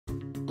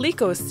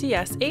LECO's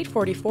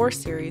CS844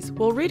 series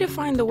will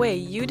redefine the way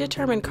you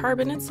determine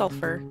carbon and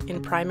sulfur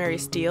in primary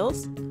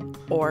steels,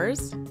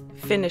 ores,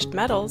 finished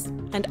metals,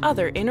 and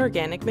other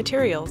inorganic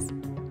materials.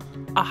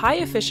 A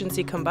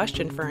high-efficiency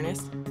combustion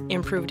furnace,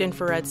 improved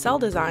infrared cell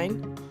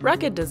design,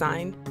 rugged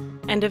design,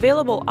 and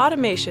available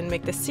automation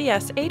make the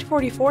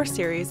CS844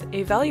 series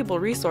a valuable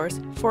resource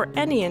for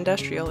any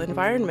industrial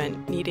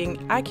environment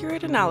needing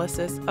accurate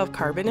analysis of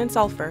carbon and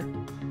sulfur.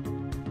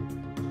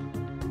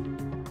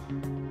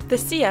 The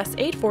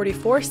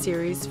CS844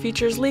 series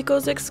features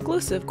LECO's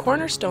exclusive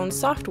Cornerstone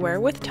software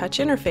with touch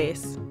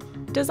interface.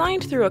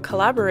 Designed through a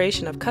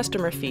collaboration of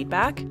customer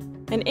feedback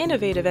and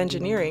innovative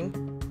engineering,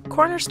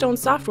 Cornerstone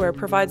software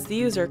provides the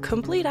user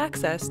complete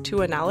access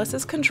to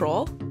analysis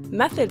control,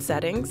 method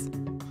settings,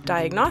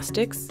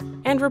 diagnostics,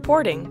 and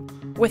reporting,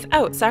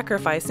 without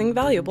sacrificing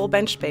valuable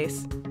bench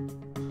space.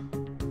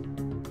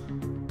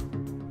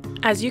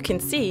 As you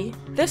can see,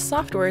 this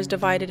software is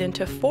divided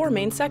into 4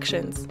 main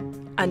sections: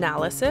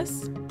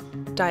 analysis,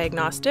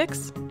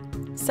 diagnostics,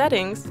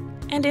 settings,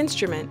 and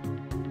instrument,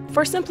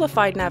 for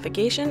simplified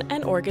navigation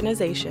and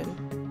organization.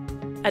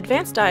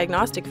 Advanced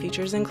diagnostic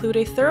features include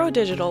a thorough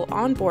digital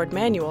onboard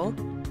manual,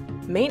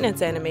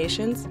 maintenance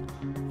animations,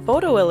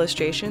 photo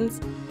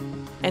illustrations,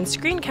 and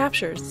screen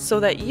captures so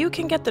that you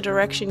can get the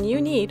direction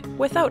you need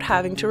without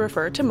having to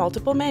refer to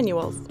multiple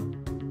manuals.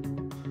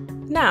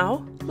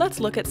 Now, let's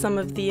look at some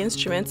of the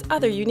instrument's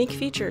other unique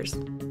features.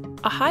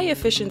 A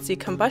high-efficiency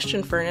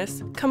combustion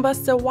furnace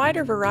combusts a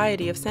wider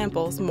variety of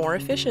samples more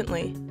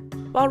efficiently,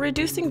 while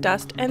reducing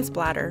dust and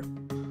splatter.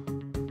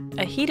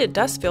 A heated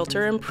dust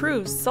filter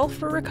improves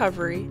sulfur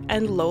recovery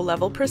and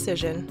low-level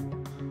precision.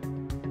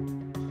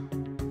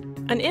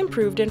 An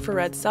improved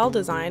infrared cell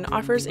design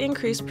offers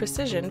increased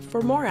precision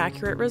for more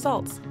accurate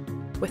results,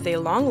 with a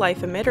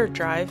long-life emitter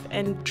drive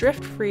and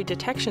drift-free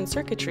detection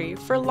circuitry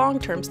for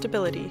long-term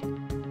stability.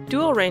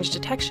 Dual-range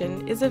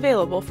detection is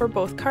available for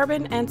both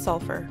carbon and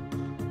sulfur.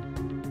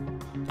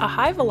 A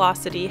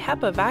high-velocity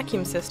HEPA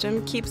vacuum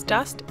system keeps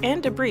dust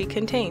and debris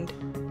contained.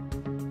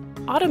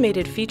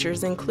 Automated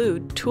features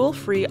include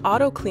tool-free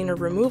Autocleaner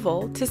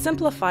removal to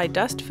simplify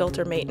dust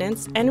filter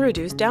maintenance and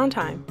reduce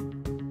downtime.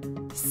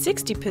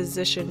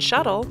 60-position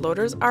shuttle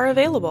loaders are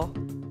available.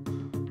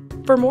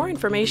 For more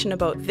information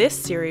about this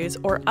series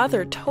or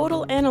other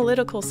total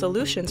analytical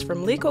solutions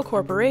from LECO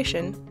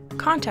Corporation,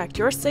 contact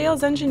your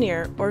sales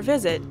engineer or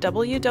visit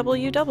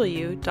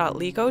www.leco.com.